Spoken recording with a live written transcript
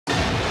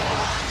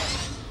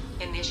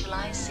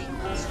Initialize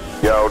sequence.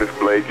 Yo, this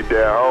Blake, you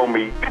there,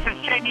 homie. This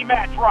is Jamie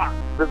Madrox.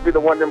 This be the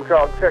one them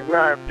called Tech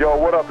 9. Yo,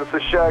 what up? This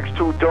is Shag's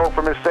Too Dope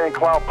from his St.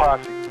 Cloud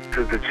Posse. This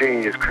is the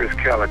genius, Chris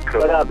Calico.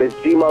 What up? It's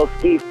G-Mo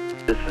Ski.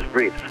 This is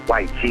Ritz,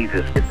 White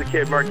Jesus. It's the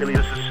Kid Mercury.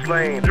 This is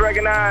Slain.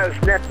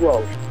 Dragonized,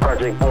 Necro,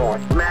 Project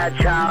Born, Mad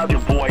Child,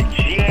 Your boy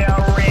Jerry.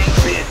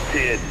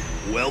 Twiztid.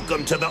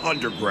 Welcome to the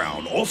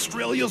Underground,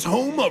 Australia's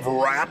home of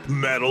rap,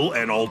 metal,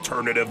 and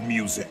alternative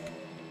music.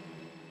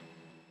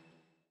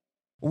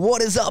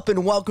 What is up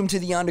and welcome to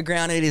the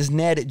Underground. It is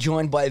Ned,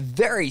 joined by a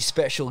very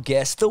special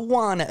guest, the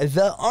one,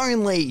 the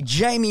only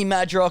Jamie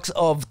Madrox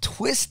of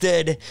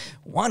Twiztid,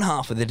 one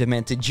half of the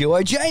Demented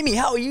duo. Jamie,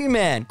 how are you,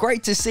 man?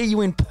 Great to see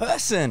you in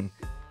person.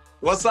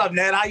 What's up,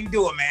 Ned? How you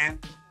doing, man?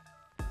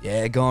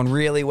 Yeah, going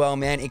really well,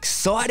 man.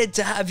 Excited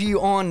to have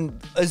you on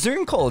a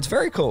Zoom call. It's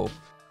very cool.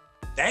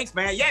 Thanks,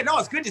 man. Yeah, no,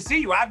 it's good to see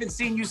you. I haven't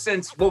seen you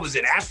since, what was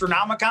it,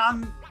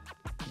 Astronomicon?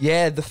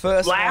 Yeah, the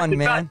first one,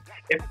 man.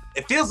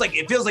 It feels like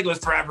it was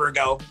forever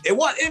ago.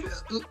 It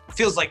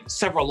feels like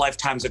several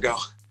lifetimes ago.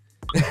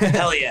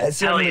 Hell yeah.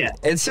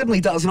 It certainly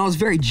does. And I was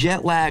very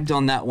jet lagged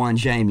on that one,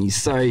 Jamie.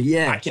 So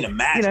yeah. I can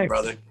imagine,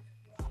 brother.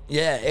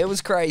 Yeah, it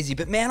was crazy.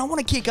 But man, I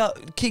want to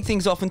kick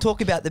things off and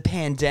talk about the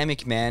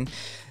pandemic, man.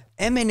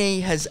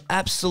 MNE has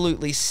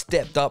absolutely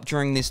stepped up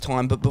during this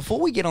time. But before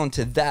we get on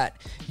to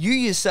that, you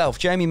yourself,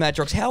 Jamie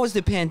Madrox, how has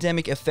the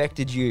pandemic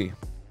affected you?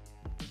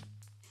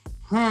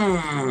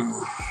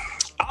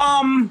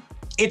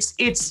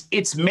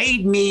 It's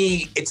made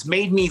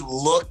me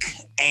look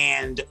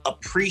and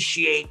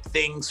appreciate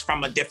things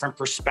from a different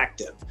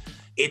perspective.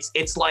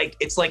 It's like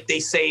they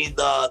say,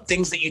 the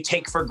things that you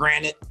take for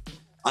granted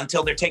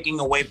until they're taken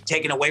away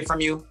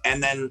from you,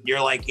 and then you're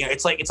like,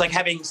 it's like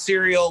having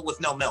cereal with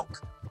no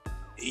milk.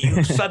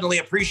 You suddenly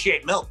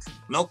appreciate milk.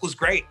 Milk was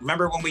great.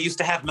 Remember when we used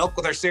to have milk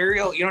with our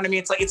cereal? You know what I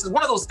mean? It's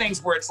one of those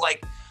things where it's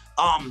like,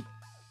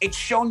 it's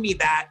shown me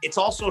that. It's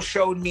also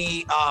showed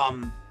me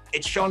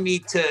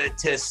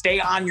to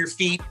stay on your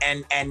feet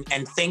and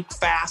think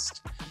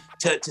fast,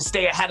 to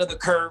stay ahead of the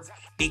curve,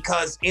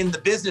 because in the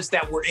business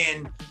that we're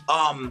in,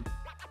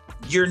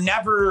 you're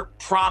never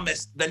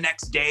promised the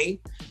next day.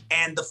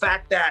 And the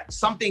fact that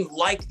something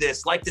like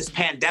this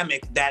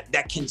pandemic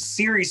that can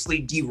seriously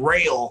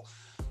derail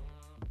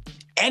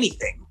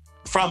anything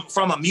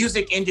from a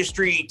music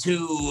industry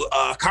to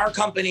a car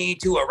company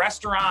to a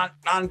restaurant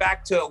on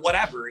back to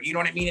whatever, you know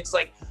what I mean? It's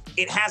like,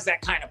 it has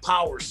that kind of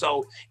power.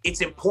 So it's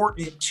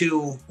important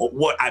to,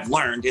 what I've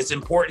learned, it's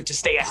important to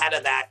stay ahead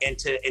of that and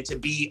to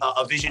be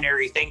a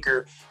visionary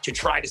thinker, to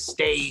try to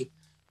stay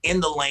in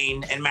the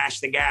lane and mash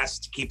the gas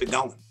to keep it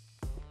going.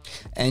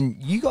 And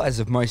you guys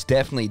have most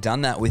definitely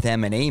done that with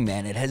MNE,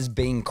 man. It has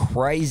been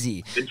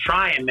crazy. Been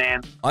trying,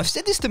 man. I've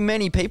said this to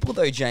many people,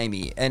 though,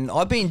 Jamie, and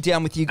I've been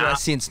down with you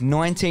guys since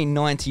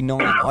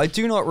 1999. I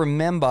do not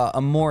remember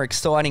a more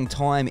exciting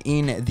time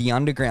in the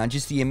underground.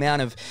 Just the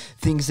amount of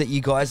things that you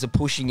guys are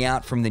pushing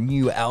out, from the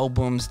new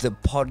albums, the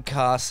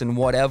podcasts, and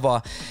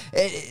whatever.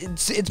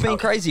 It's been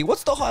crazy.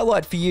 What's the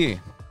highlight for you?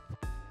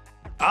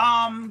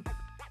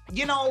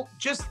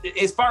 Just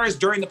as far as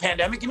during the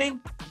pandemic, you mean?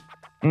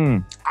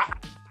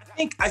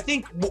 I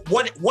think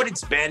what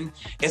it's been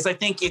is, I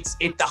think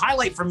the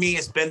highlight for me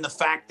has been the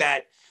fact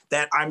that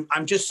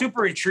I'm just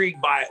super intrigued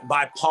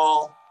by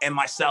Paul and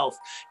myself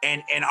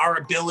and our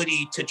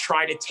ability to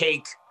try to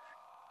take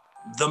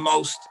the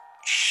most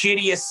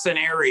shittiest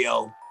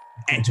scenario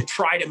and to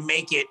try to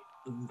make it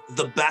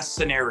the best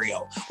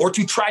scenario, or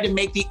to try to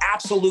make the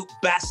absolute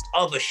best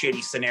of a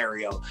shitty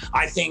scenario,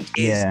 I think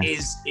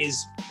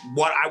is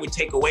what I would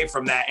take away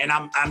from that. And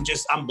I'm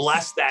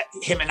blessed that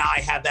him and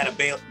I have that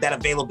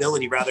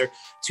availability rather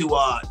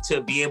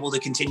to be able to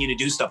continue to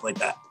do stuff like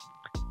that,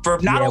 for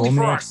not only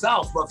for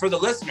ourselves but for the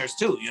listeners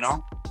too,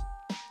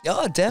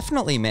 Oh,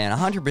 definitely, man,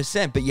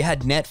 100%. But you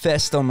had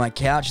NetFest on my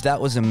couch.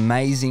 That was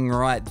amazing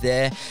right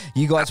there.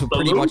 You guys were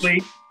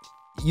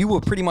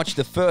pretty much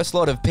the first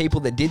lot of people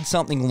that did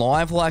something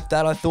live like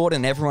that, I thought,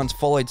 and everyone's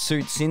followed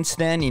suit since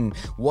then in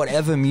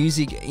whatever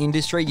music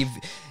industry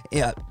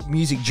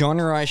music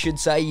genre, I should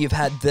say. You've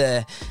had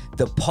the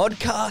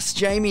podcasts,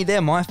 Jamie.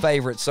 They're my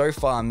favorite so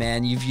far,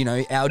 man.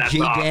 Our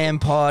G-Dam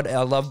pod.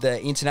 I love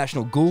the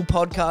International Ghoul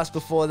podcast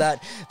before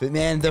that. But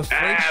man, the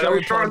Freek Show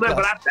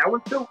podcast. That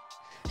one too.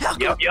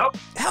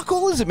 How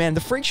cool is it, man?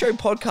 The Freek Show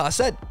podcast,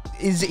 that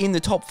is in the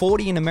top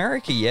 40 in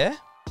America, yeah?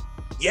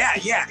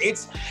 Yeah.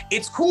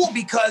 It's cool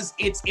because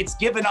it's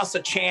given us a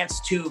chance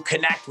to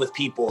connect with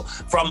people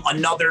from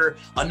another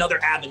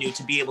avenue,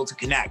 to be able to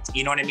connect.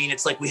 You know what I mean?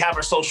 It's like we have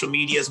our social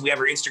medias, we have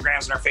our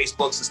Instagrams and our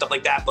Facebooks and stuff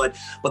like that. But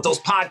those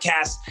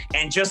podcasts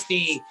and just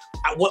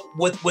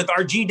with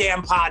our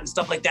G-Dam pod and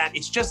stuff like that,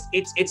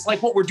 it's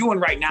like what we're doing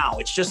right now.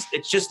 It's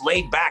just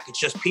laid back. It's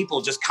just people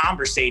just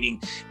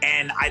conversating.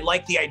 And I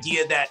like the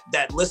idea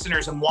that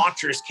listeners and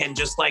watchers can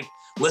just like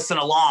listen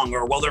along,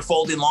 or while they're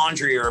folding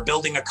laundry or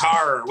building a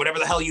car or whatever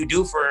the hell you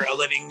do for a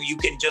living, you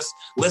can just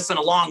listen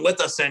along with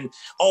us. And,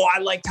 oh, I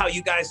liked how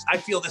you guys, I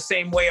feel the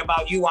same way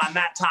about you on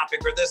that topic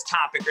or this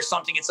topic or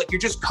something. It's like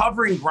you're just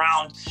covering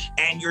ground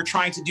and you're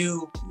trying to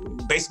do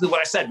basically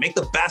what I said, make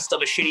the best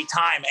of a shitty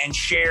time and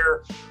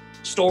share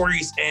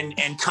stories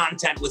and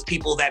content with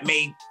people that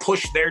may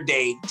push their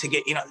day to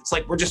get, you know, it's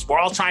like we're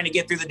all trying to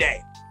get through the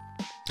day.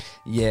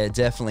 Yeah,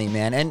 definitely,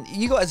 man. And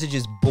you guys are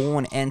just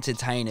born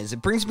entertainers.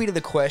 It brings me to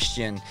the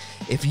question,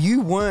 if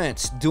you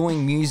weren't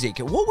doing music,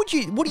 what do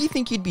you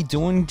think you'd be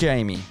doing,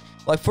 Jamie?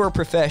 Like for a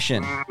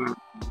profession? I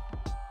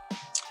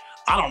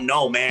don't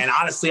know, man.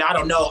 Honestly, I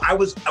don't know. I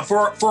was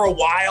for a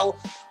while,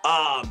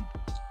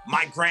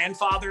 my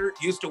grandfather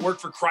used to work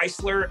for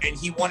Chrysler and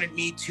he wanted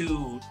me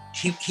to,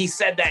 he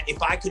said that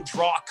if I could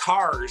draw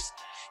cars,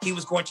 he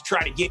was going to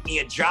try to get me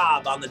a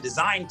job on the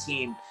design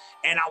team.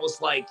 And I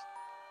was like,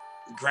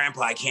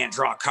 Grandpa, I can't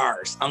draw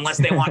cars unless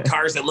they want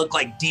cars that look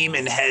like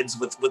demon heads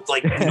with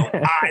like, you know,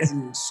 eyes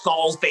and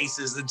skull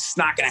faces. It's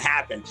not going to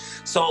happen.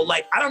 So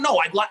like, I don't know.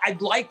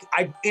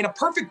 In a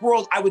perfect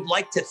world, I would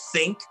like to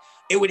think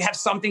it would have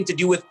something to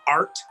do with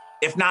art.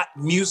 If not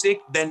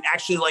music, then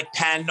actually like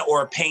pen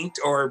or paint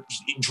or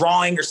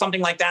drawing or something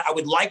like that. I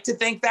would like to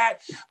think that,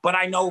 but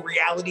I know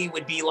reality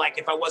would be like,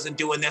 if I wasn't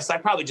doing this,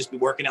 I'd probably just be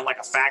working in like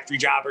a factory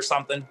job or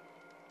something.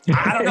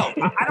 I don't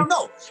know. I don't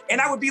know. And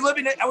I would be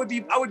living it. I would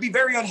be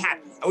very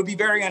unhappy. I would be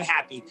very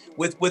unhappy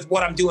with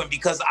what I'm doing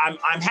because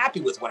I'm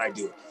happy with what I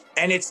do.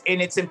 And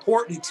it's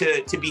important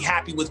to be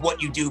happy with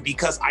what you do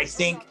because I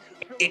think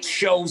it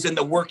shows in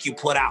the work you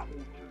put out.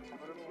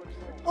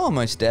 Oh,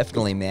 most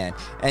definitely, man.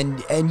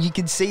 And you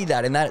can see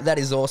that, and that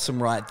is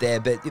awesome right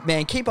there. But,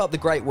 man, keep up the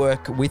great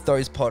work with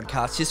those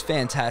podcasts. Just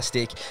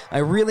fantastic. I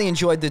really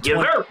enjoyed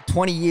the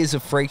 20 years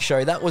of Freek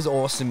Show. That was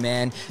awesome,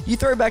 man. You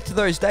throw back to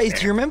those days.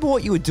 Do you remember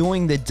what you were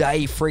doing the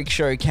day Freek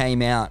Show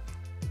came out?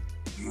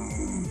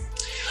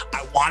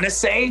 I want to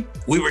say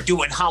we were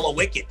doing Hollow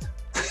Wicked.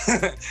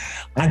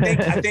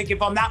 I think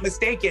if I'm not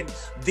mistaken,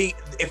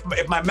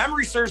 if my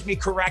memory serves me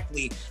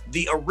correctly,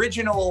 the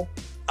original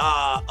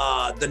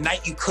the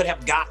night you could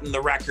have gotten the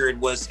record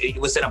was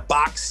in a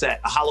box set,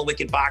 a Hollow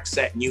Wicked box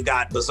set, and you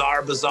got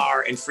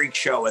Bazaar and Freek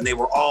Show, and they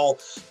were all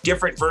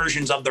different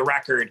versions of the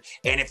record.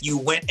 And if you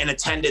went and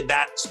attended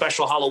that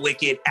special Hollow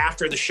Wicked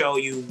after the show,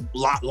 you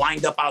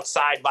lined up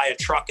outside by a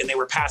truck and they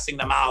were passing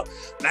them out.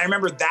 And I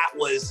remember that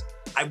was,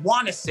 I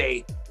want to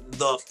say,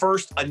 the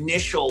first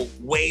initial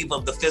wave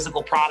of the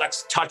physical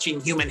products touching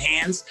human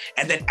hands.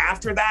 And then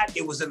after that,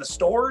 it was in the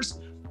stores.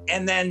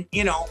 And then,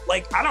 you know,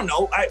 like, I don't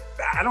know.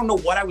 I don't know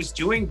what I was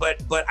doing,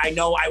 but I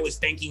know I was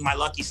thanking my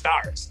lucky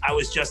stars. I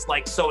was just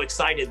like so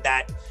excited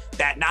that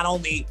not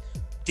only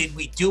did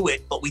we do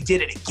it, but we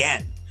did it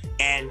again.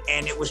 And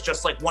it was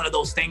just like one of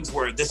those things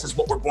where this is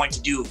what we're going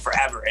to do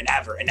forever and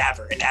ever and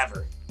ever and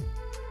ever.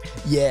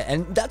 Yeah,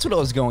 and that's what I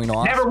was going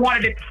on. Never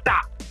wanted it to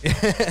stop.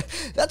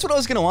 That's what I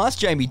was going to ask,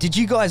 Jamie. Did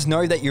you guys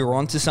know that you were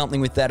onto something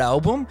with that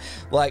album?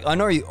 Like, I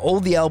know all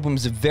the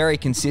albums are very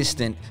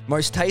consistent.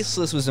 Most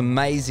Tasteless was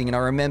amazing, and I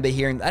remember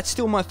hearing, that's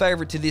still my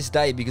favorite to this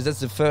day because that's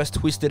the first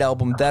Twiztid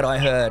album that I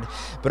heard.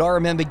 But I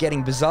remember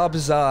getting Bazaar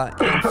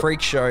and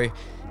Freek Show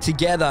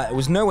together. It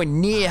was nowhere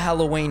near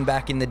Halloween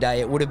back in the day.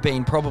 It would have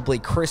been probably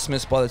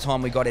Christmas by the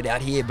time we got it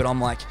out here. But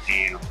I'm like,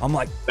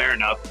 fair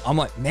enough. I'm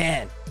like,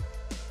 man,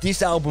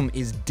 this album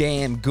is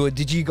damn good.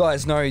 Did you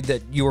guys know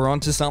that you were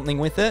onto something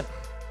with it?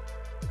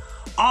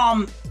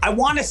 I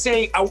want to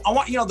say, I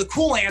want, you know, the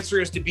cool answer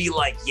is to be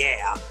like,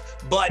 yeah,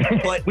 but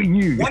we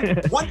knew.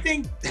 one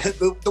thing,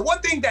 the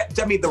one thing that,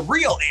 I mean, the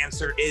real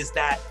answer is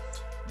that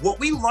what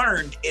we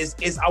learned is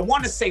I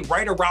want to say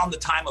right around the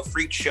time of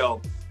Freek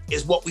Show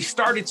is what we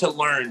started to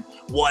learn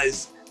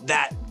was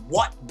that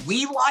what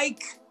we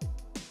like,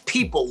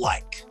 people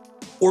like.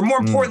 Or more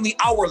importantly,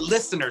 our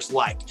listeners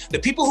liked. The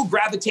people who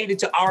gravitated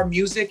to our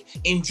music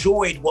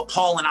enjoyed what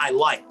Paul and I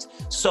liked.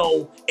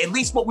 So at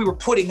least what we were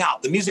putting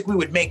out, the music we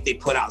would make, they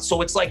put out.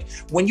 So it's like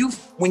when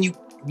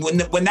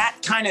that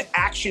kind of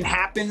action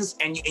happens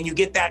and you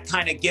get that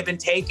kind of give and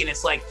take, and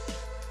it's like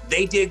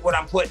they dig what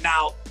I'm putting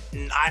out,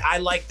 and I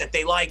like that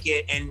they like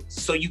it, and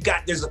so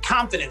there's a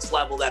confidence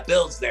level that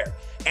builds there.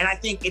 And I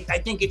think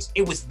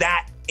it was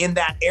that in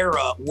that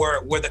era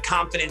where the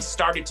confidence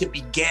started to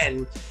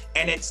begin.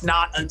 And it's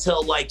not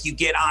until like you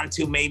get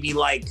onto maybe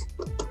like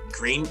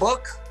Green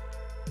Book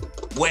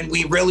when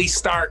we really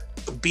start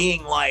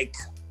being like,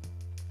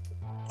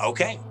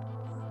 okay,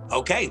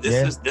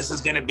 this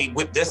is gonna be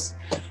with this.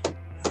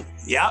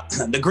 Yeah,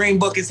 the Green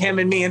Book is him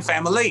and me and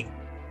family.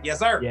 Yes,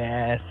 sir.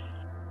 Yes.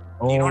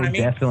 You know what I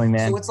mean? Definitely,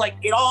 man. So it's like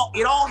it all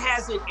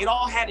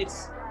had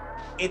its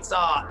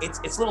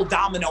little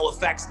domino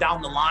effects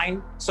down the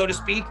line, so to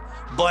speak.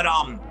 But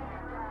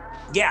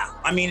yeah,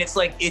 I mean, it's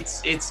like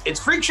it's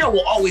Freek Show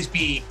will always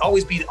be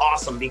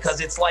awesome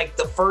because it's like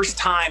the first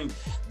time,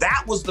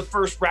 that was the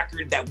first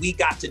record that we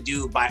got to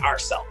do by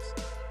ourselves.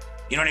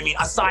 You know what I mean?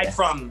 Aside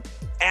from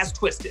as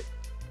Twiztid.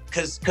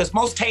 because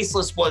most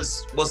Tasteless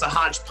was a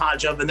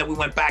hodgepodge of, and then we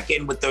went back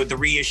in with the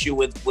reissue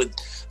with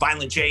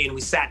Violent J, and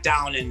we sat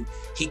down and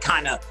he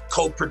kind of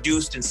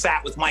co-produced and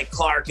sat with Mike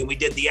Clark, and we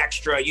did the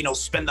extra, you know,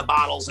 Spin the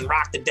Bottles and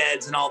Rock the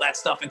Deads and all that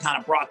stuff, and kind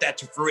of brought that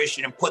to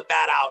fruition and put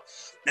that out.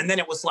 And then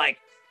it was like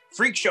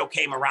Freek Show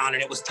came around,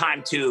 and it was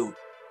time to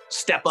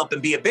step up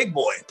and be a big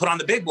boy, put on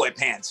the big boy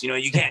pants. You know,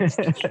 you can't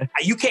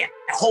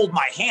hold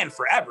my hand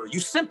forever.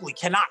 You simply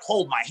cannot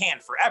hold my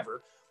hand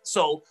forever.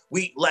 So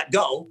we let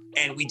go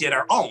and we did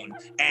our own,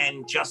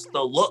 and just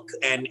the look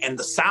and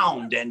the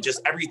sound and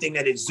just everything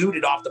that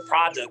exuded off the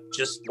project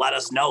just let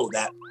us know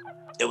that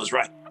it was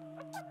right.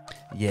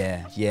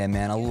 Yeah,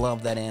 man. I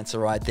love that answer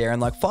right there.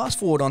 And like, fast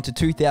forward on to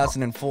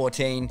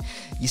 2014,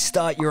 you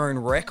start your own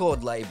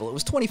record label. It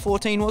was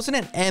 2014, wasn't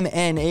it?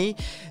 MNE.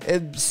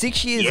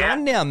 6 years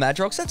on now,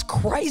 Madrox. That's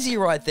crazy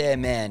right there,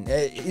 man.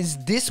 Is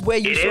this where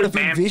you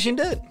envisioned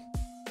it?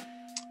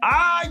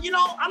 You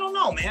know, I don't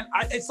know, man.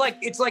 It's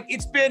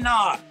been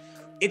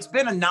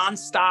a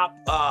nonstop.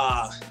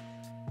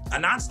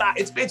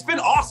 It's been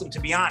awesome, to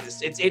be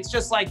honest. It's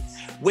just like,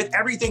 with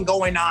everything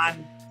going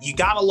on, you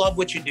gotta love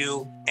what you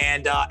do,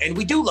 and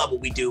we do love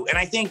what we do. And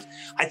I think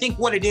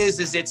what it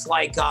is it's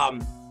like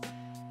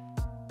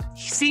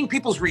seeing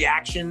people's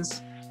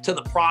reactions to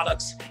the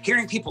products,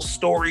 hearing people's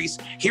stories,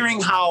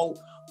 hearing how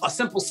a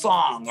simple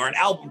song or an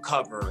album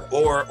cover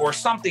or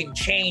something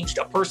changed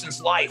a person's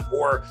life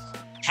or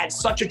had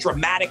such a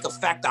dramatic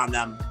effect on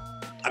them.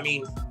 I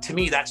mean, to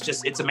me, that's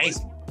just, it's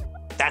amazing.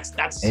 That's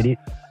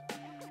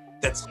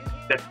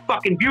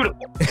fucking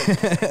beautiful.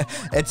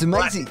 It's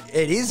amazing. Right.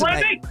 It is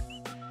amazing.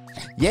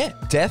 Yeah,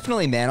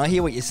 definitely, man. I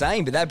hear what you're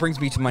saying, but that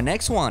brings me to my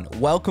next one.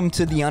 Welcome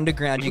to the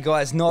Underground. You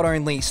guys not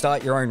only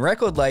start your own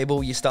record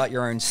label, you start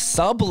your own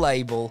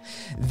sub-label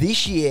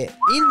this year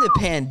in the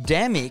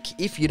pandemic,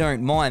 if you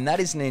don't mind.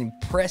 That is an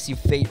impressive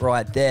feat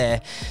right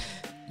there.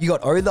 You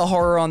got Oh the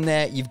Horror on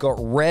there. You've got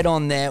Red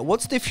on there.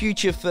 What's the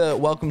future for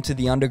Welcome to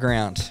the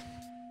Underground?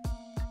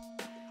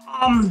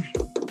 I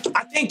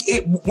think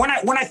when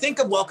I think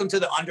of Welcome to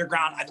the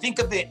Underground, I think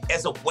of it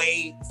as a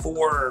way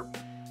for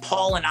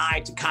Paul and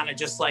I to kind of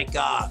just like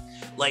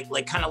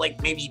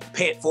maybe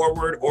pay it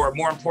forward, or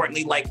more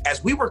importantly, like,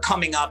 as we were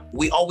coming up,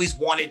 we always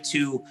wanted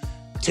to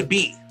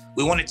be.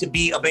 We wanted to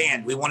be a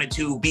band. We wanted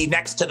to be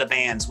next to the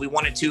bands. We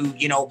wanted to,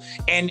 you know,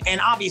 and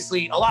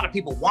obviously a lot of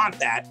people want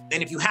that.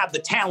 And if you have the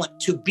talent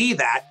to be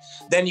that,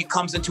 then it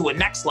comes into a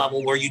next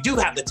level where you do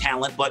have the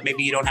talent, but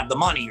maybe you don't have the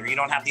money, or you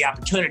don't have the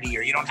opportunity,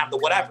 or you don't have the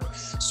whatever.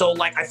 So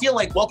like, I feel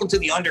like Welcome to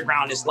the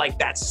Underground is like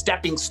that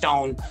stepping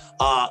stone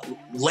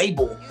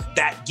label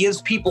that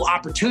gives people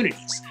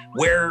opportunities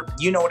where,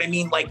 you know what I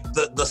mean? Like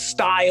the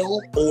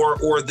style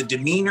or the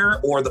demeanor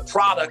or the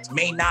product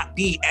may not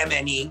be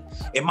MNE.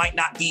 It might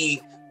not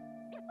be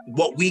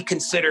what we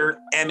consider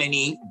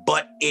MNE,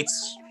 but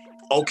it's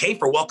okay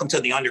for Welcome to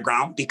the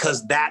Underground,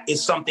 because that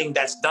is something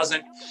that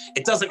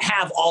doesn't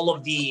have all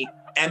of the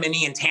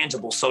MNE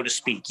intangibles, so to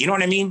speak. You know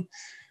what I mean?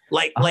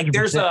 Like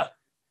 100%.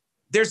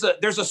 there's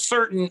a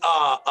certain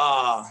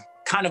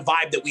kind of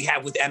vibe that we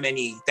have with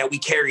MNE that we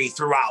carry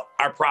throughout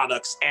our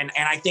products, and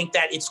I think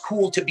that it's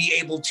cool to be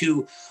able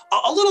to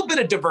a little bit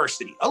of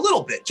diversity, a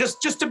little bit,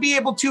 just to be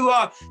able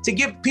to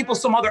give people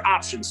some other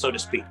options, so to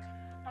speak.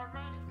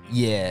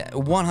 Yeah,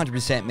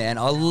 100%, man.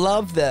 I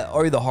love the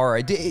Oh the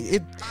Horror.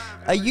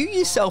 Are you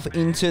yourself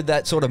into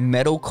that sort of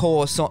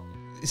metalcore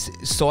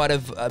side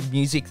of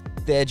music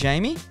there,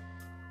 Jamie?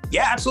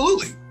 Yeah,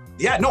 absolutely.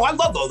 Yeah, no, I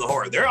love Oh the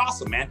Horror. They're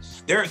awesome, man.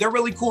 They're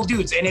really cool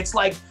dudes, and it's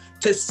like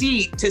to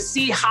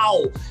see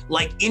how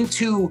like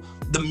into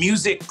the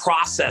music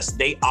process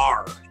they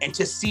are, and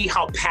to see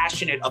how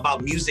passionate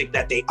about music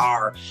that they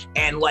are,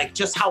 and like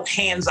just how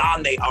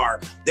hands-on they are.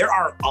 There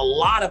are a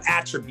lot of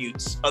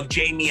attributes of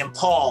Jamie and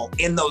Paul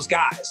in those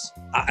guys.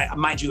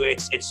 Mind you,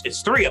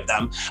 it's three of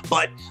them,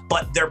 but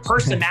their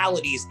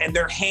personalities and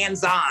their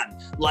hands-on,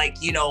 like,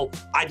 you know,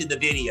 I did the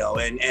video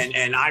and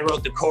I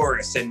wrote the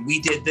chorus and we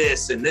did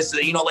this and this,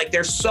 you know, like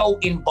they're so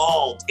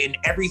involved in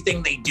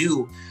everything they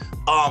do.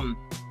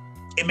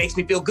 It makes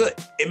me feel good.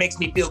 It makes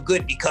me feel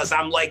good because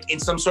I'm like in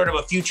some sort of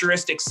a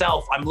futuristic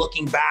self. I'm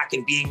looking back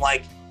and being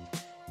like,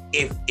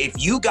 if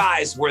you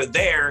guys were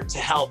there to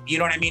help, you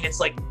know what I mean?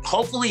 It's like,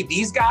 hopefully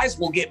these guys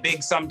will get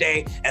big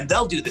someday and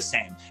they'll do the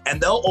same.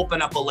 And they'll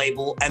open up a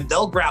label and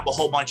they'll grab a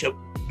whole bunch of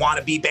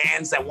wannabe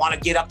bands that want to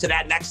get up to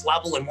that next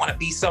level and want to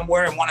be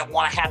somewhere and want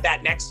to have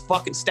that next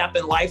fucking step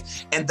in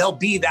life. And they'll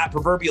be that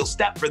proverbial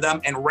step for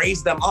them and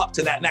raise them up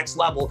to that next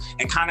level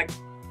and kind of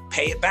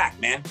pay it back,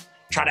 man.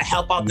 Try to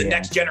help out the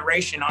next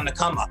generation on the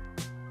come up.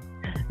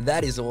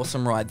 That is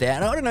awesome right there.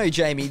 And I don't know,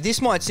 Jamie,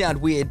 this might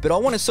sound weird, but I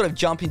want to sort of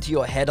jump into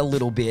your head a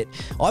little bit.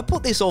 I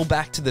put this all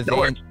back to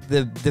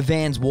the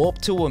Vans Warp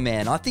Tour,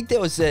 man. I think there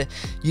was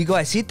you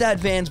guys hit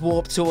that Vans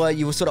Warp Tour.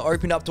 You were sort of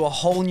opened up to a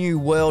whole new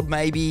world,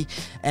 maybe.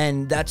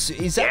 And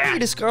is that where you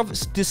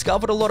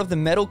discovered a lot of the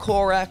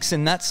metalcore acts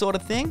and that sort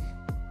of thing?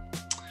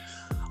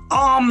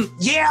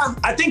 Yeah,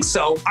 I think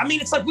so. I mean,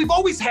 it's like we've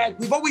always had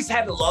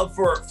a love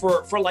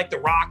for like the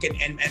rock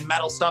and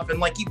metal stuff. And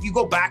like if you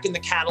go back in the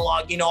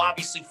catalog, you know,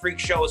 obviously Freek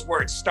Show is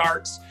where it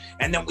starts,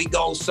 and then we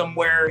go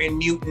somewhere in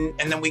Mutant,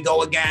 and then we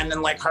go again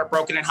and like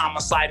Heartbroken and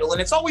Homicidal,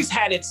 and it's always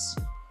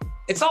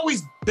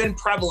been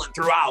prevalent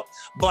throughout.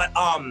 But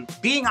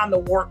being on the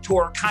Warped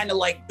Tour kind of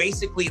like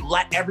basically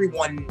let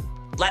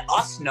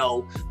us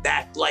know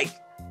that like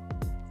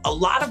a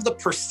lot of the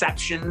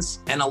perceptions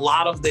and a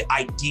lot of the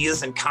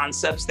ideas and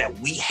concepts that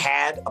we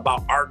had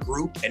about our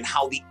group and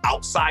how the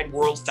outside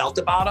world felt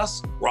about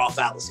us were all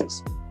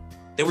fallacies.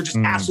 They were just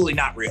absolutely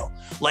not real.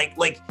 Like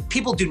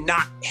people do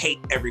not hate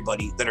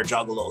everybody that are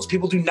juggalos.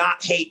 People do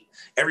not hate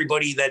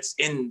everybody that's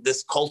in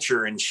this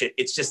culture and shit.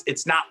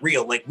 It's not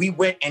real. Like we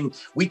went and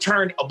we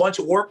turned a bunch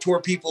of Warped Tour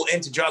people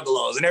into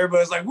juggalos, and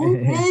everybody's like,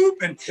 whoop,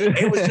 whoop. And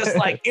it was just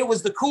like, it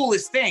was the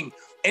coolest thing.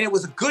 And it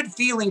was a good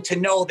feeling to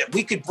know that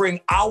we could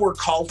bring our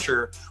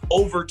culture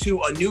over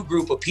to a new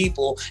group of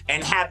people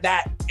and have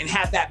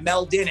that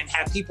meld in and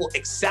have people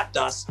accept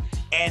us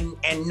and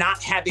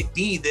not have it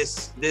be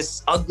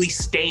this ugly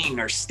stain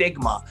or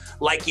stigma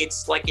like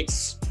it's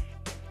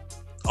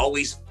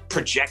always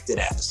projected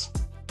as.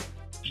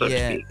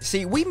 Yeah,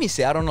 see, we miss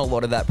out on a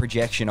lot of that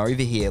projection over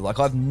here. Like,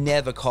 I've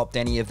never copped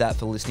any of that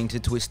for listening to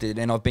Twiztid,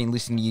 and I've been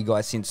listening to you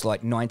guys since,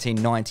 like,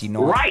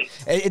 1999. Right.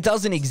 It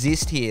doesn't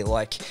exist here,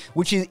 like,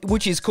 which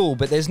is cool,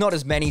 but there's not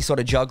as many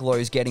sort of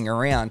juggalos getting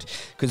around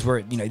because we're,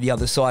 you know, the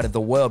other side of the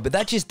world, but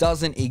that just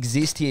doesn't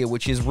exist here,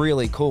 which is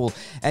really cool.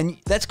 And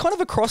that's kind of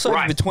a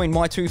crossover between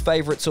my two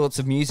favorite sorts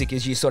of music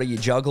is your sort of your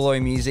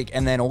juggalo music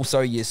and then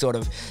also your sort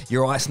of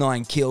your Ice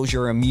Nine Kills,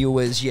 your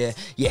Amuas,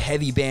 your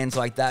heavy bands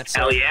like that.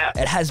 So hell yeah.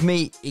 It has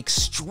me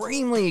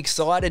extremely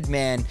excited,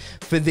 man,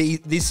 for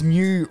this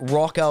new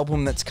rock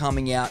album that's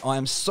coming out. I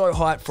am so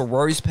hyped for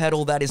Rose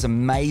Petal. That is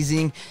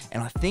amazing,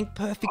 and I think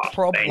Perfect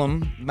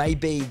Problem may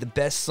be the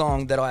best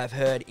song that I have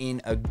heard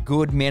in a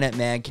good minute,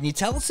 man. Can you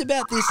tell us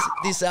about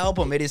this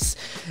album? It's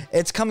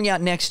coming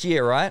out next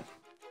year, right?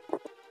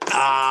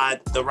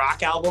 The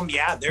rock album,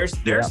 yeah.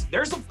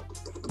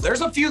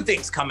 There's a few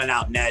things coming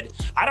out, Ned.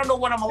 I don't know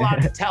what I'm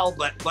allowed to tell,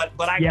 but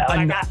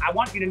I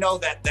want you to know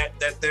that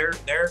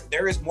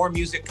there is more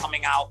music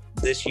coming out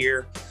this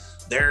year.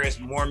 There is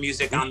more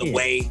music on the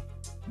way.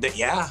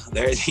 Yes.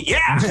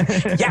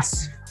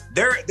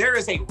 There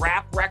is a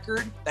rap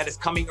record that is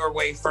coming our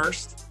way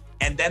first,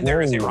 and then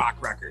there is a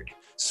rock record.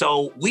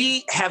 So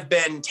we have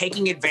been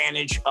taking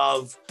advantage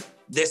of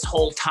this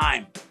whole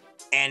time,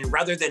 and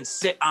rather than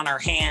sit on our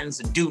hands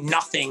and do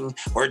nothing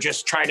or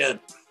just try to,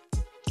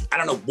 I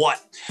don't know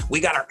what, we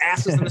got our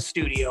asses in the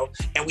studio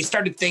and we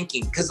started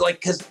thinking, cause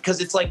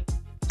it's like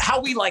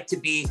how we like to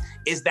be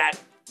is that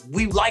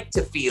we like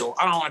to feel,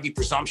 I don't want to be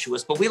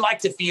presumptuous, but we like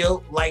to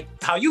feel like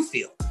how you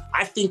feel.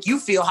 I think you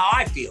feel how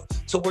I feel.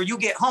 So where you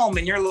get home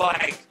and you're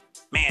like,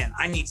 man,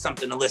 I need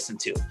something to listen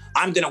to.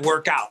 I'm gonna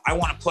work out. I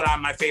want to put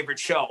on my favorite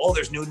show. Oh,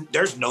 there's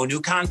no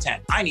new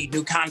content. I need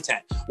new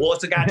content. Well,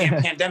 it's a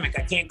goddamn pandemic.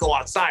 I can't go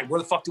outside. Where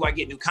the fuck do I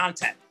get new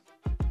content?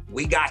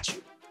 We got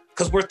you.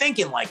 Because we're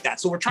thinking like that.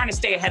 So we're trying to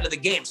stay ahead of the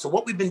game. So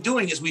what we've been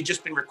doing is we've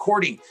just been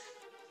recording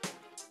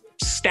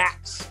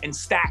stacks and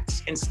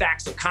stacks and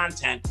stacks of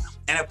content.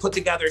 And I put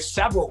together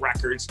several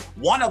records.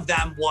 One of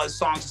them was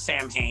Songs of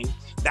Sam Hain.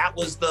 That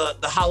was the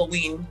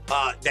Halloween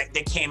that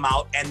came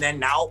out. And then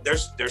now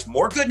there's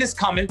more goodness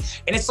coming.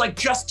 And it's like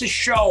just to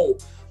show,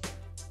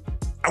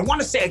 I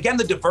want to say again,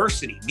 the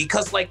diversity,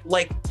 because like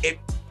if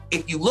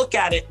you look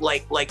at it,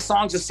 like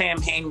Songs of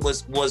Sam Hain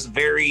was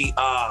very,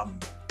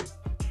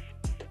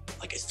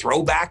 like a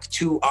throwback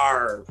to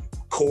our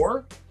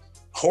core,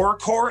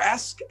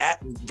 horrorcore-esque,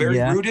 very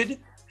rooted.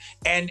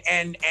 And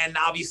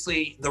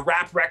obviously the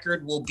rap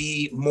record will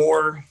be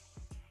more,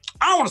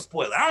 I don't want to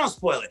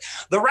spoil it.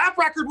 The rap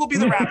record will be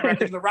the rap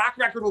record, and the rock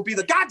record will be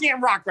the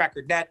goddamn rock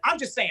record, Ned. I'm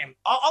just saying,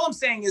 all I'm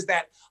saying is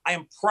that I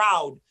am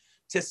proud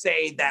to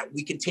say that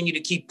we continue to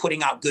keep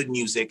putting out good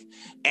music.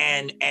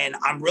 And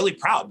I'm really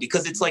proud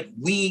because it's like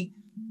we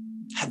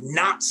have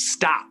not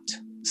stopped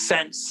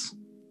since,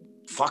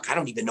 I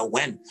don't even know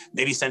when,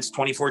 maybe since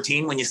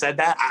 2014 when you said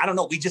that. I don't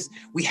know.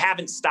 We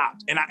haven't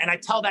stopped. And I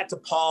tell that to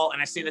Paul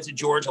and I say that to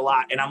George a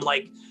lot. And I'm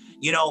like,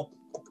 you know,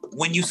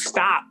 when you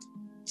stop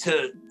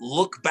to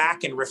look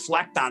back and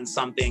reflect on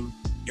something,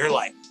 you're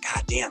like,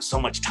 God damn, so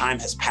much time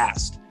has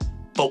passed.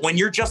 But when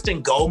you're just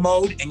in go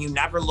mode and you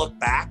never look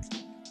back,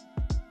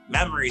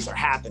 memories are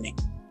happening.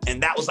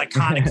 And that was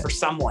iconic for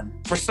someone.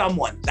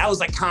 That was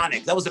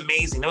iconic. That was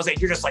amazing. That was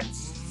like, you're just like,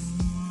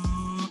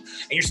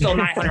 and you're still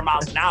 900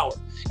 miles an hour.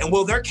 And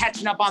while they're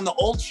catching up on the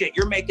old shit,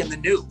 you're making the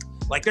new.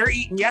 Like they're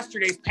eating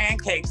yesterday's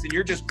pancakes and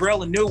you're just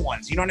grilling new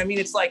ones. You know what I mean?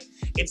 It's like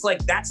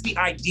that's the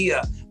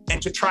idea.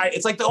 And to try,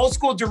 it's like the old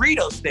school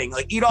Doritos thing.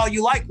 Like eat all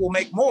you like, we'll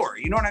make more.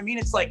 You know what I mean?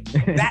 It's like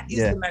that is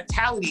the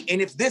mentality.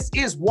 And if this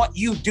is what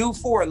you do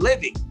for a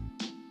living,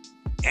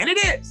 and it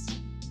is,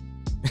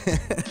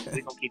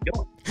 we're gonna keep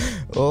doing.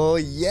 Oh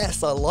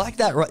yes, I like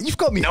that. Right, you've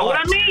got me. Know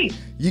hyped. What I mean?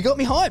 You got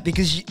me hyped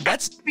because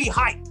that's be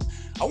hyped.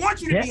 I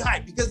want you to be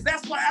hyped because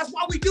that's why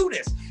we do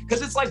this.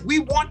 Because it's like we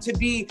want to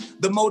be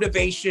the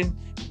motivation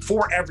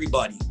for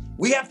everybody.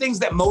 We have things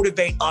that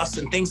motivate us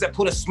and things that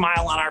put a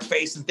smile on our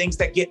face and things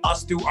that get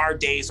us through our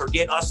days or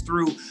get us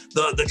through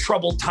the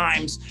troubled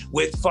times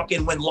with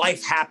fucking when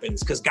life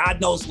happens. Because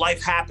God knows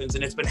life happens,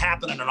 and it's been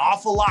happening an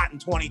awful lot in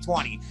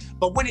 2020.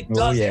 But when it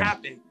does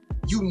happen,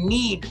 you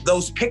need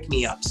those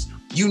pick-me-ups.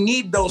 You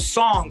need those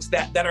songs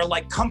that are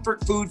like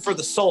comfort food for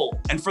the soul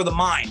and for the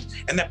mind,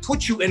 and that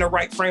put you in a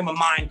right frame of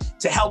mind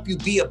to help you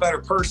be a better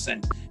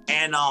person.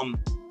 And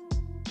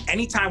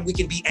anytime we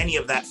can be any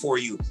of that for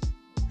you,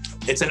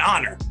 it's an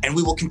honor, and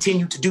we will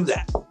continue to do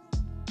that.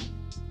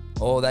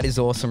 Oh, that is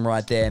awesome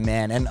right there,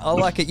 man. And I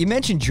like it. You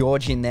mentioned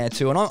George in there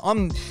too, and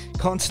I'm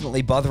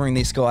constantly bothering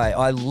this guy.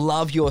 I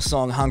love your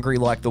song, Hungry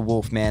Like the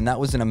Wolf, man. That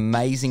was an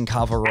amazing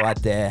cover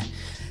right there.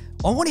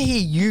 I want to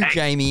hear you,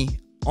 Jamie,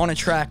 on a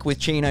track with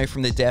Chino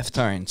from the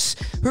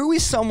Deftones. Who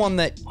is someone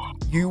that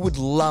you would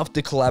love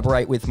to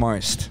collaborate with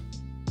most?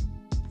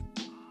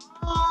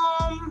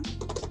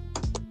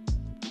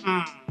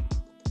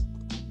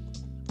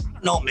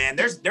 No, man,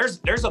 there's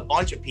a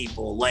bunch of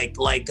people like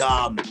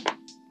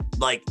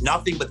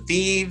Nothing But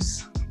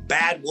Thieves,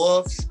 Bad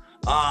Wolves.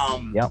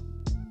 Yep.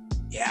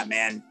 Yeah,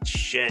 man.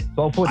 Shit.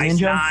 12-Foot Ice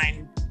Ninja.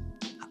 9.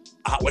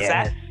 What's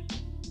that?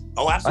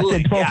 Oh, absolutely.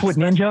 I said 12-Foot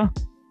Ninja.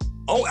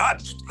 Oh,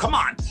 come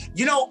on.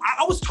 You know,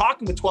 I was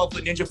talking with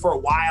 12-Foot Ninja for a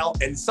while,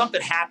 and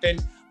something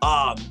happened.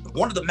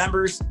 One of the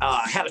members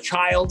had a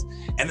child,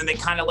 and then they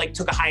kind of like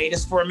took a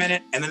hiatus for a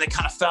minute, and then they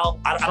kind of fell.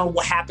 I don't know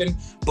what happened,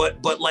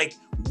 but like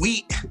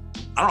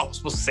I don't know if I'm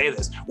supposed to say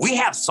this. We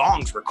have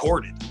songs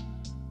recorded.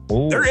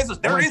 Ooh, there's a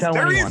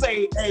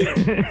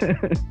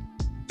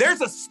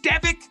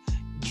Stevic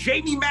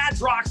Jamie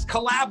Madrox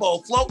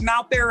collabo floating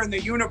out there in the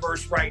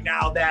universe right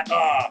now that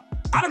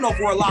I don't know if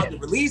we're allowed to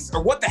release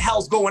or what the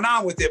hell's going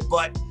on with it,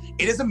 but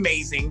it is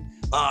amazing.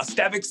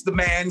 Stevic's the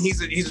man.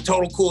 He's a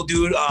total cool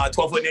dude.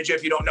 12-Foot Ninja,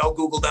 if you don't know,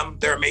 Google them.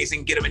 They're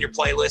amazing. Get them in your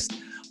playlist.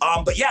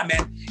 But yeah,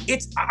 man,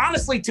 it's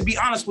honestly, to be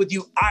honest with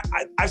you,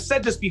 I've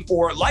said this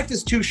before, life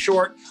is too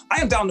short. I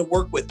am down to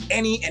work with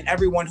any and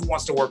everyone who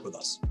wants to work with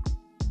us.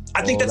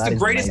 I think that's the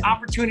greatest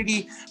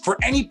opportunity for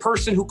any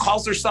person who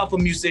calls themselves a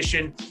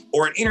musician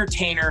or an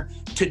entertainer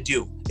to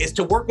do, is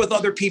to work with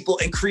other people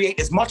and create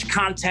as much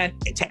content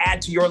to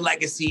add to your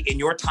legacy in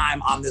your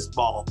time on this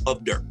ball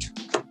of dirt.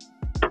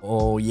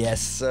 Oh,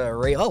 yes,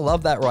 sir. I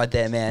love that right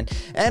there, man.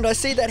 And I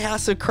see that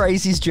House of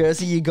Crazies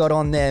jersey you got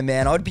on there,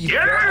 man. I'd be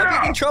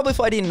in trouble if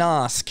I didn't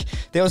ask.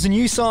 There was a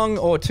new song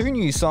or two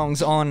new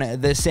songs on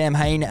the Sam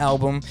Hain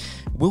album.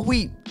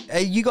 Are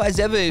you guys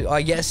ever,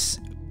 I guess,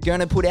 going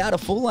to put out a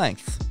full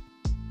length?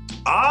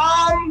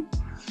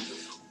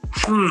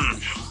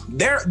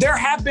 There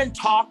have been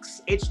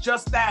talks. It's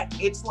just that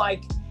it's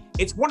like,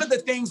 it's one of the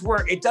things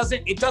where it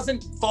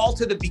doesn't fall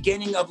to the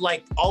beginning of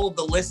like all of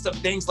the lists of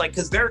things, like,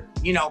 cause they're,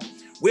 you know,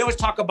 we always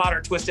talk about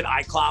our Twiztid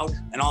iCloud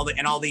and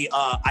all the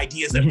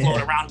ideas that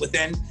float around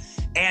within.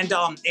 And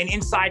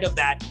inside of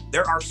that,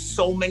 there are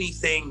so many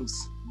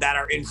things that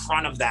are in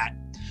front of that.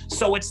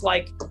 So it's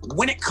like,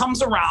 when it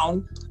comes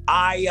around,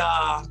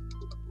 I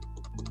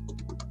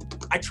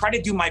try to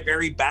do my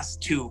very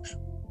best to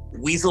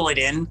weasel it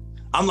in.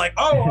 I'm like,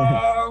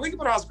 we can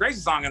put a House of Crazy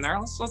song in there.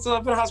 Let's put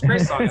a House of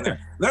Crazy song in there.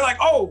 They're like,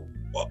 oh,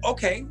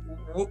 okay,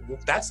 well,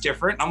 that's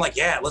different. I'm like,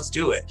 yeah, let's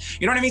do it.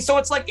 You know what I mean? So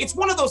it's like, it's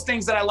one of those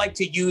things that I like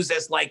to use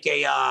as like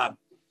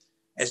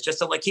as just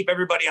to like keep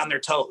everybody on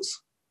their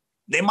toes.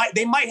 They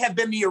might have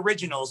been the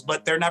originals,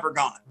 but they're never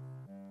gone.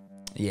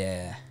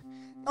 Yeah.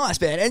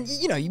 Nice, man. And,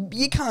 you know,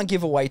 you can't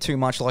give away too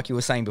much like you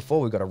were saying before.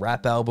 We've got a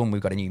rap album.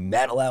 We've got a new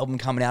metal album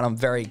coming out. I'm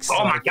very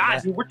excited. Oh, my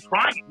God, dude, we're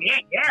trying.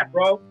 Yeah,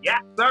 bro. Yeah,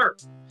 sir.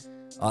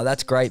 Oh,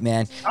 that's great,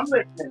 man. I'm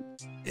listening.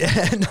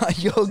 Yeah, no,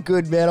 you're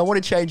good, man. I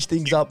want to change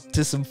things up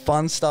to some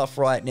fun stuff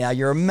right now.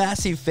 You're a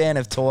massive fan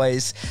of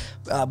toys.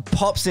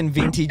 Pops and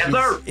vintage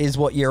is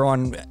what you're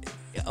on the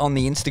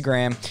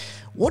Instagram.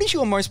 What is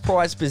your most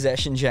prized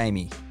possession,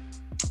 Jamie?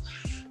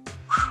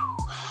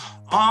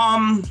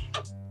 I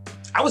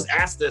was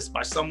asked this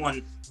by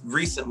someone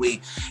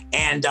recently,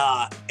 and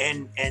I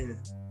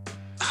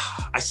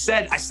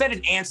said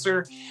an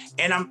answer,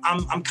 and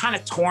I'm kind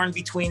of torn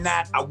between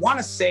that. I want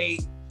to say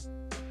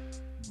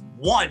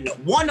one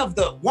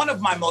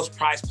of my most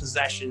prized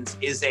possessions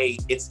is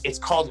it's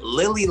called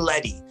Lily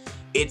Letty.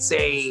 It's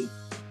a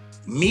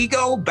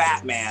Mego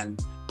Batman,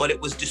 but it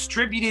was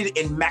distributed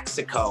in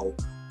Mexico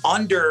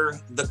under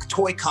the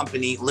toy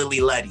company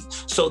Lily Letty.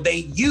 So they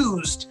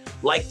used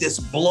like this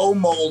blow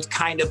mold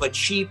kind of a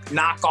cheap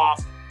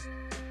knockoff.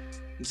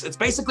 It's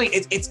basically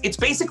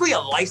a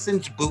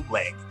licensed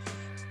bootleg,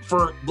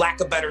 for lack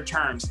of better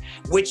terms,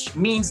 which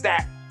means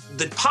that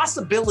the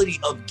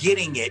possibility of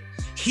getting it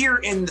here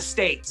in the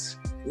States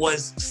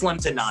was slim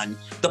to none.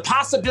 The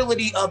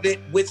possibility of it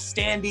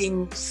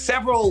withstanding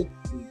several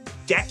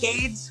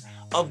decades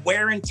of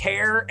wear and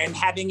tear and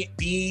having it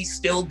be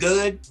still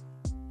good.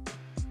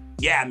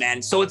 Yeah,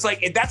 man. So it's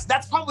like,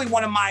 that's probably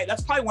one of my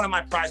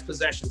prized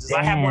possessions. Is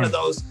I have one of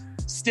those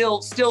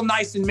still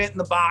nice and mint in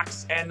the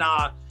box, and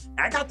I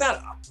got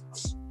that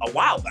a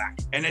while back,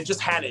 and it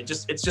just had it.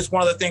 It's just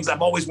one of the things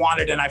I've always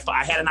wanted, and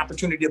I had an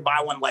opportunity to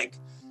buy one like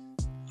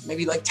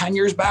maybe like 10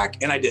 years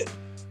back, and I did.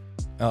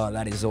 Oh,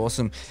 that is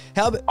awesome.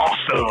 How about?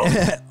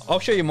 Awesome. I'll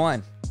show you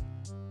mine.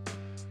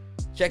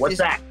 Check What's this.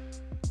 that?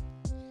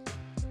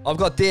 I've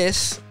got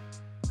this.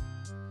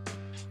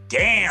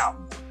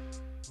 Damn.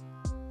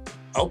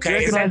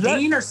 Okay, is that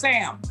Dean or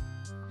Sam?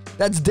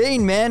 That's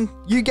Dean, man.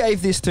 You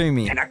gave this to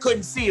me. And I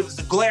couldn't see. It was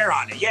the glare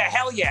on it. Yeah,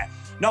 hell yeah.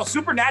 No,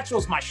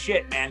 Supernatural's my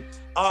shit, man.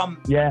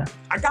 Yeah.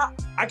 I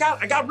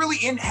got really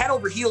in head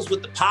over heels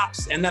with the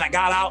pops, and then I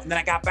got out, and then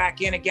I got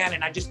back in again,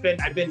 and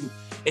I've been.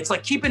 It's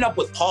like keeping up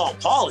with Paul.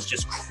 Paul is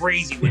just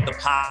crazy with the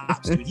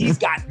pops, dude. He's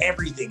got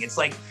everything. It's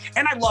like,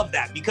 and I love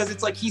that because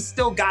it's like he's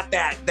still got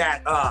that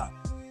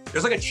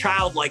there's like a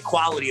childlike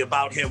quality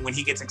about him when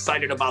he gets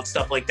excited about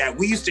stuff like that.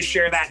 We used to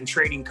share that in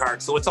trading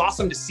cards. So it's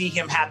awesome to see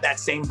him have that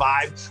same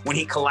vibe when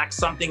he collects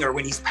something or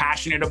when he's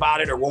passionate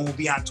about it or when we'll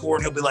be on tour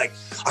and he'll be like,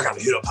 I got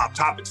to hit up Pop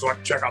Topic so I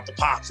can check out the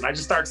pops. And I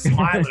just start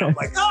smiling. I'm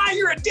like,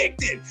 you're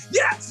addicted.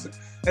 Yes.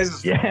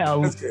 It's good.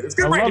 It's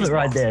good. I love it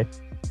right there.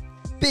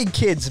 Big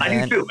kids,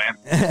 man. I do too, man.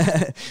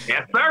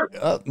 Yes, sir.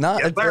 No,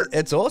 yes, sir.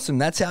 It's awesome.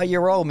 That's how you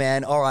roll,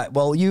 man. All right.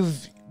 Well,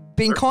 you've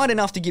been kind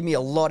enough to give me a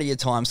lot of your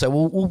time, so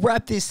we'll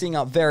wrap this thing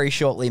up very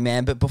shortly,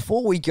 man. But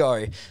before we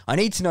go, I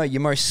need to know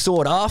your most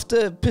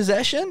sought-after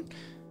possession.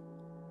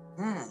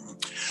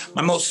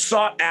 My most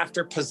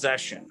sought-after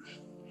possession.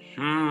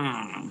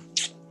 I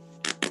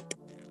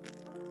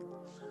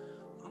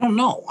don't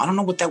know. I don't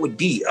know what that would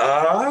be.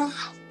 We're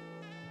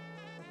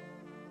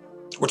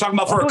talking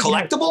about for a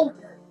collectible?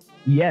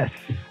 Yes.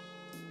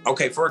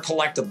 Okay, for a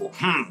collectible.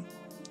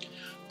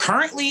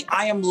 Currently,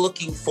 I am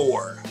looking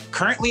for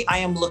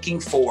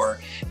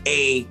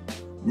a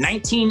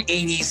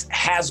 1980s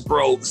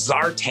Hasbro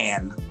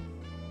Zartan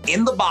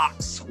in the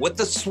box with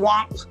the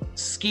swamp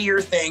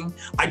skier thing.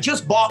 I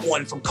just bought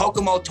one from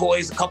Kokomo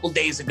Toys a couple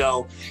days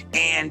ago,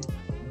 and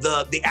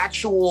the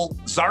actual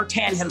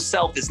Zartan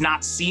himself is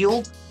not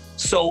sealed.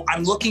 So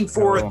I'm looking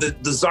for the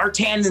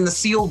Zartan in the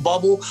sealed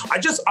bubble.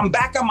 I'm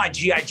back on my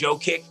G.I. Joe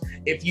kick.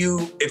 If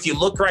you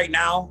look right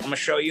now, I'm gonna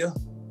show you.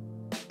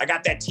 I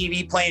got that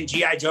TV playing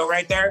G.I. Joe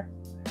right there.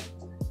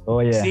 Oh,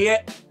 yeah. See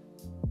it?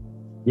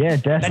 Yeah,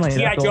 definitely. That's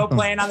G.I. Joe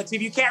playing on the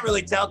TV. You can't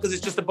really tell because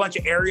it's just a bunch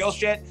of aerial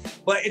shit,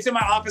 but it's in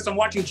my office. I'm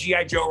watching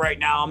G.I. Joe right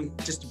now. I'm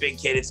just a big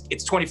kid.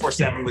 It's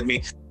 24/7 with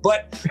me.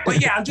 But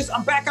yeah,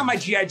 I'm back on my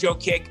G.I. Joe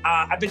kick.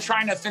 I've been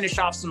trying to finish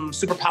off some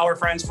Superpower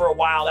Friends for a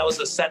while. That was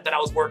a set that I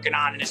was working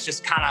on, and it's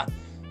just kind of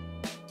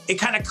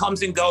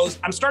comes and goes.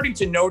 I'm starting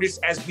to notice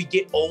as we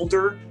get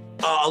older,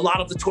 a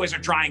lot of the toys are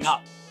drying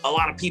up. A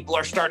lot of people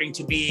are starting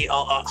to be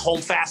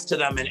hold fast to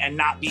them and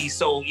not be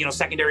so,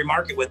 secondary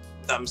market with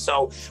them.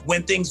 So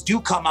when things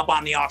do come up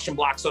on the auction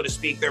block, so to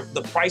speak,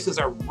 the prices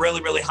are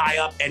really, really high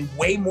up and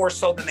way more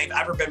so than they've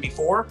ever been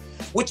before,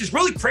 which is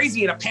really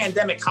crazy in a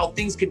pandemic how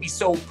things could be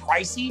so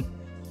pricey.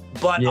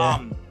 But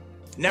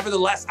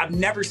nevertheless, I've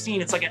never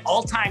seen, it's like an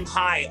all-time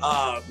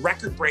high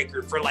record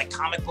breaker for like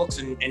comic books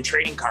and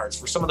trading cards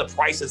for some of the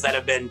prices that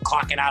have been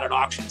clocking out at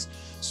auctions.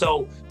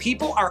 So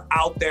people are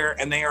out there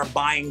and they are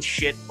buying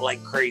shit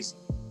like crazy.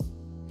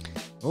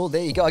 Well,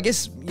 there you go. I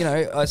guess,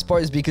 I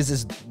suppose because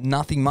there's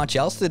nothing much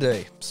else to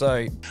do.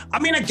 So, I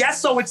mean, I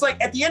guess so. It's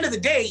like at the end of the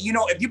day,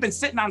 if you've been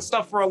sitting on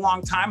stuff for a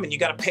long time and you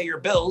got to pay your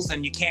bills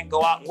and you can't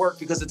go out and work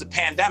because it's a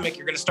pandemic,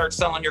 you're going to start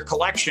selling your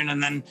collection.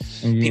 And then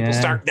people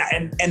start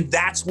and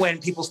that's when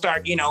people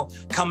start,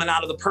 coming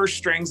out of the purse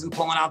strings and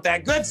pulling out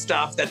that good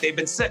stuff that they've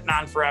been sitting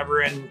on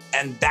forever. And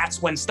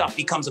that's when stuff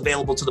becomes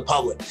available to the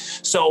public.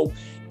 So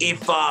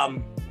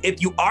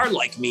if you are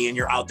like me and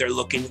you're out there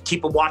looking,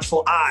 keep a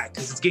watchful eye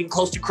because it's getting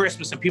close to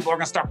Christmas and people are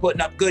gonna start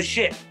putting up good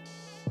shit.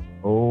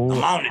 Oh,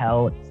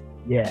 hell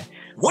yeah!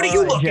 What are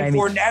you looking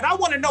for, Ned? I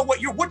want to know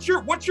what's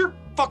your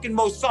fucking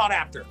most sought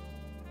after.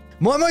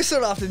 My most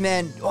sought after,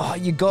 man. Oh,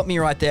 you got me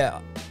right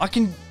there. I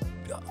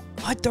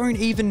don't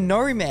even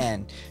know,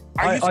 man.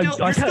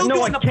 You're still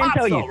doing the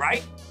pops though,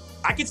 right?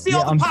 I can see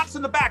all the pops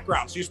in the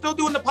background, so you're still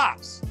doing the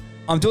pops.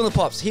 I'm doing the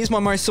pops. Here's my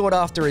most sought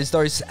after is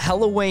those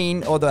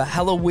Halloween or the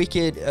Hella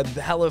Wicked,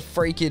 Hella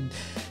Freaked,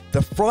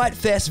 the Fright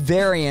Fest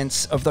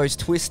variants of those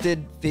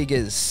Twiztid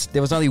figures.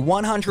 There was only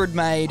 100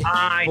 made.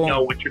 I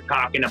know what you're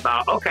talking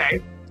about. Okay.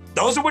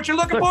 Those are what you're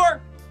looking for?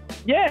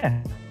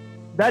 Yeah.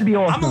 That'd be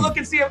awesome. I'm gonna look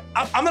and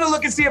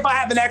see if I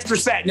have an extra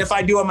set, and if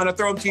I do, I'm gonna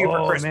throw them to you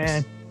for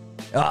Christmas.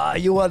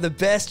 Man. You are the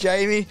best,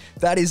 Jamie.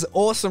 That is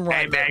awesome,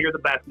 right? Hey man, you're the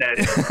best, Ned.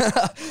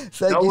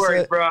 No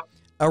worries, bro.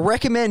 A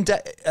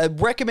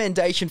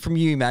recommendation from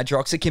you,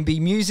 Madrox. It can be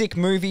music,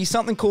 movie,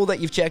 something cool that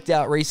you've checked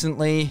out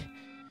recently.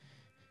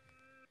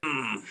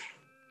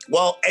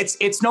 Well,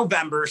 it's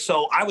November,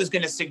 so I was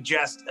going to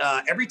suggest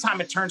every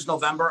time it turns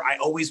November, I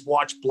always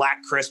watch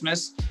Black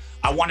Christmas.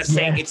 I want to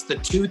say it's the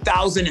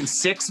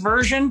 2006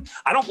 version.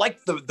 I don't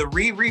like the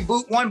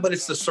reboot one, but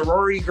it's the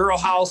sorority girl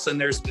house, and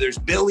there's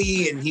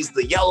Billy, and he's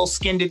the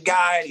yellow-skinned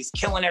guy, and he's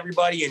killing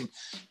everybody, and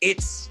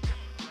it's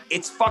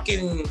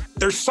fucking,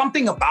 there's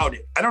something about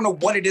it. I don't know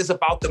what it is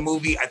about the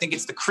movie. I think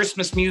it's the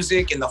Christmas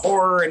music and the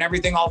horror and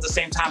everything all at the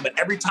same time. But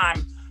every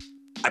time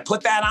I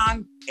put that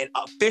on, and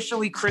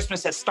officially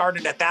Christmas has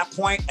started at that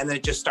point, and then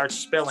it just starts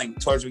spilling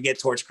towards we get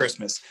towards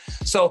Christmas.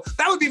 So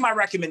that would be my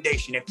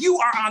recommendation. If you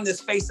are on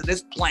this face of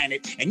this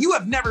planet and you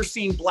have never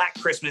seen Black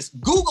Christmas,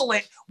 Google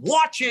it,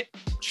 watch it,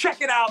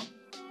 check it out,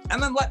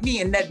 and then let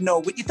me and Ned know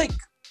what you think.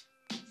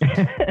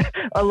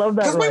 I love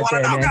that. Because we right want to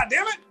there, know, man.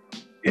 goddammit.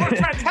 We want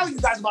to try to tell you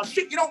guys about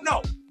shit you don't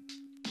know.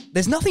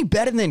 There's nothing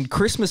better than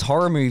Christmas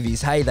horror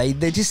movies. Hey,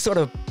 they're just sort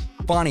of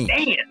funny.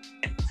 Damn.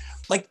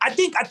 Like, I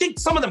think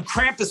some of them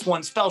Krampus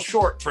ones fell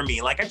short for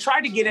me. Like, I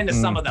tried to get into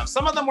some of them.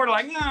 Some of them were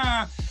like,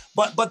 nah.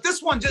 But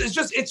this one is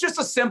just, it's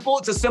a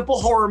simple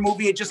horror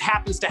movie. It just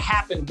happens to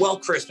happen well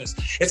Christmas.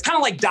 It's kind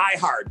of like Die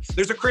Hard.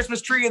 There's a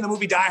Christmas tree in the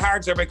movie Die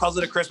Hard, so everybody calls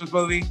it a Christmas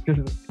movie.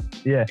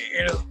 Yeah.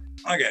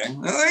 Okay.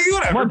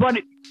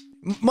 Whatever.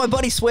 My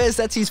buddy swears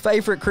that's his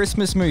favorite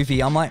Christmas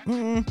movie. I'm like,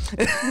 I'm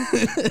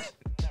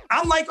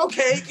like,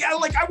 okay, yeah,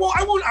 like I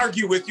won't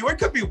argue with you. It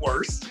could be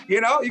worse. You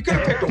know, you could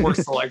have picked a worse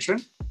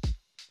selection.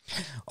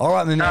 All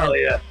right, my man. Hell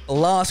yeah.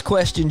 Last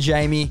question,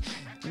 Jamie.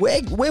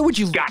 Where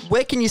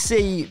can you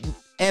see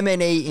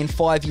MNE in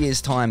 5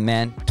 years' time,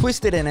 man?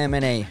 Twiztid and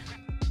MNE.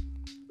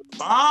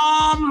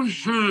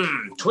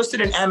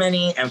 Twiztid and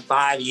MNE in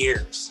 5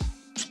 years.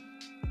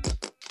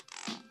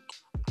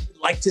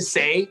 I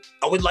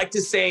would like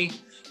to say,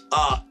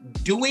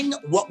 doing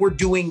what we're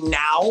doing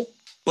now,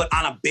 but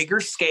on a bigger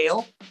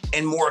scale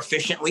and more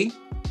efficiently.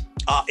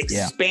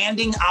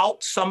 Expanding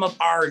out some of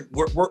our,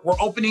 we're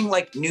opening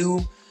like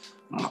new,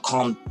 I'm gonna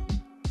call them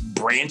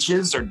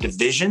branches or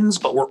divisions,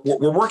 but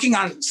we're working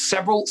on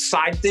several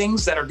side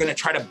things that are gonna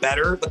try to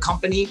better the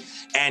company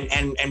and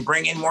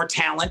bring in more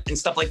talent and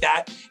stuff like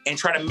that, and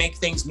try to make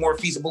things more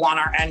feasible on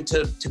our end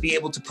to be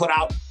able to put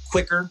out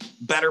quicker,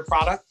 better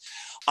product.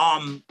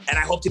 And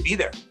I hope to be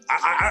there.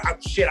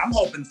 I'm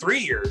hoping 3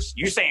 years.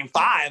 You're saying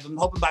 5. I'm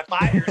hoping by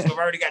 5 years, we've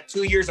already got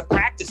 2 years of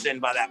practice in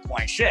by that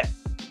point. Shit.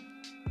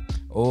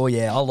 Oh,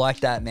 yeah, I like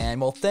that, man.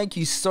 Well, thank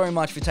you so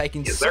much for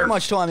taking so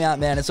much time out,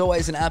 man. It's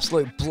always an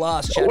absolute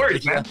blast chatting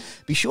with you.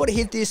 Be sure to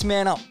hit this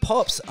man up,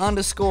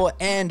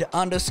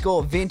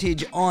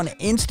 pops_and_vintage on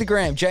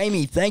Instagram.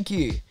 Jamie, thank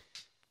you.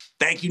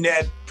 Thank you,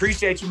 Ned.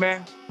 Appreciate you,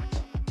 man.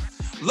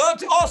 Love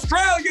to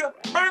Australia.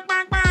 Bang,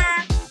 bang,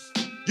 bang.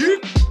 Yeah.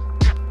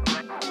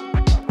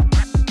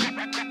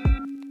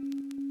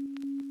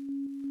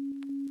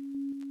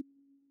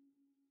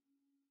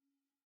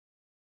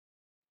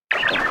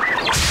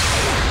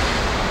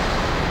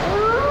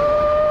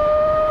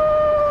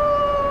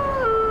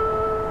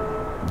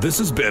 This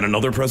has been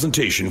another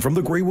presentation from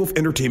the Grey Wolf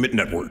Entertainment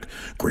Network,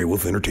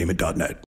 greywolfentertainment.net.